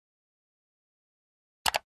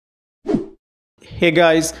Hey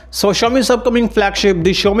guys, so Xiaomi's upcoming flagship,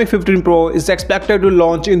 the Xiaomi 15 Pro, is expected to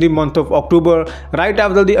launch in the month of October, right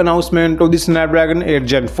after the announcement of the Snapdragon 8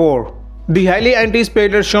 Gen 4. The highly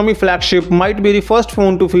anticipated Xiaomi flagship might be the first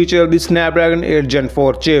phone to feature the Snapdragon 8 Gen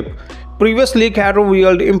 4 chip. Previous leak had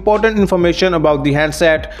revealed important information about the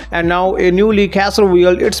handset, and now a new leak has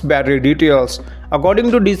revealed its battery details.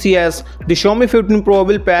 According to DCS, the Xiaomi 15 Pro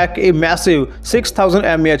will pack a massive 6000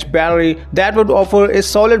 mAh battery that would offer a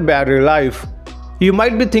solid battery life. You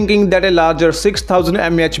might be thinking that a larger 6000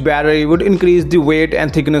 mAh battery would increase the weight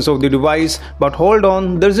and thickness of the device, but hold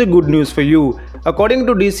on, there's a good news for you. According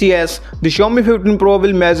to DCS, the Xiaomi 15 Pro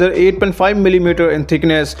will measure 8.5mm in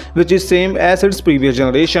thickness, which is same as its previous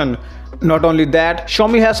generation. Not only that,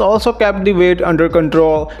 Xiaomi has also kept the weight under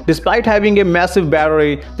control. Despite having a massive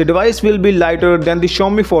battery, the device will be lighter than the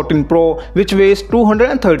Xiaomi 14 Pro, which weighs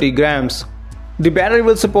 230 grams. The battery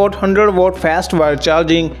will support 100-watt fast wire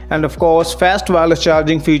charging, and of course, fast wireless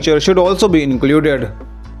charging feature should also be included.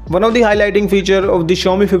 One of the highlighting features of the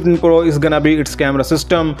Xiaomi 15 Pro is gonna be its camera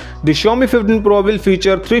system. The Xiaomi 15 Pro will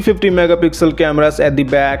feature 350-megapixel cameras at the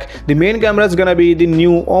back. The main camera is gonna be the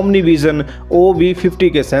new OmniVision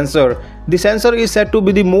OV50K sensor. The sensor is said to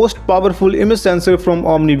be the most powerful image sensor from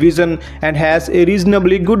OmniVision and has a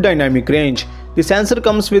reasonably good dynamic range. The sensor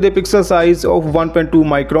comes with a pixel size of 1.2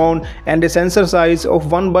 micron and a sensor size of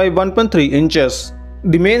 1 by 1.3 inches.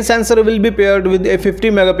 The main sensor will be paired with a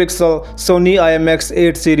 50-megapixel Sony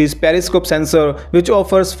IMX8 series periscope sensor, which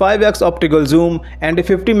offers 5x optical zoom and a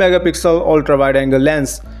 50-megapixel ultra-wide-angle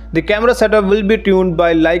lens. The camera setup will be tuned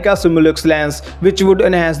by Leica Simulux lens, which would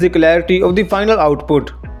enhance the clarity of the final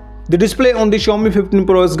output. The display on the Xiaomi 15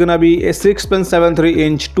 Pro is gonna be a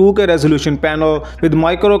 6.73-inch 2K resolution panel with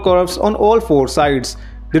micro curves on all four sides.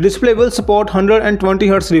 The display will support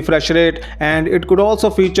 120Hz refresh rate, and it could also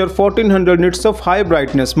feature 1400 nits of high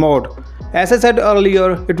brightness mode. As I said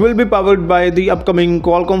earlier, it will be powered by the upcoming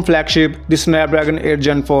Qualcomm flagship, the Snapdragon 8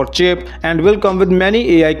 Gen 4 chip, and will come with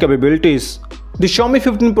many AI capabilities. The Xiaomi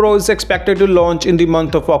 15 Pro is expected to launch in the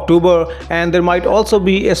month of October, and there might also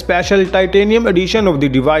be a special titanium edition of the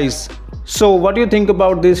device. So what do you think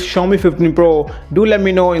about this Xiaomi 15 Pro? Do let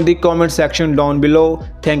me know in the comment section down below.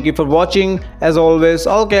 Thank you for watching. As always,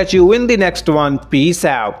 I'll catch you in the next one. Peace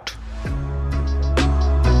out.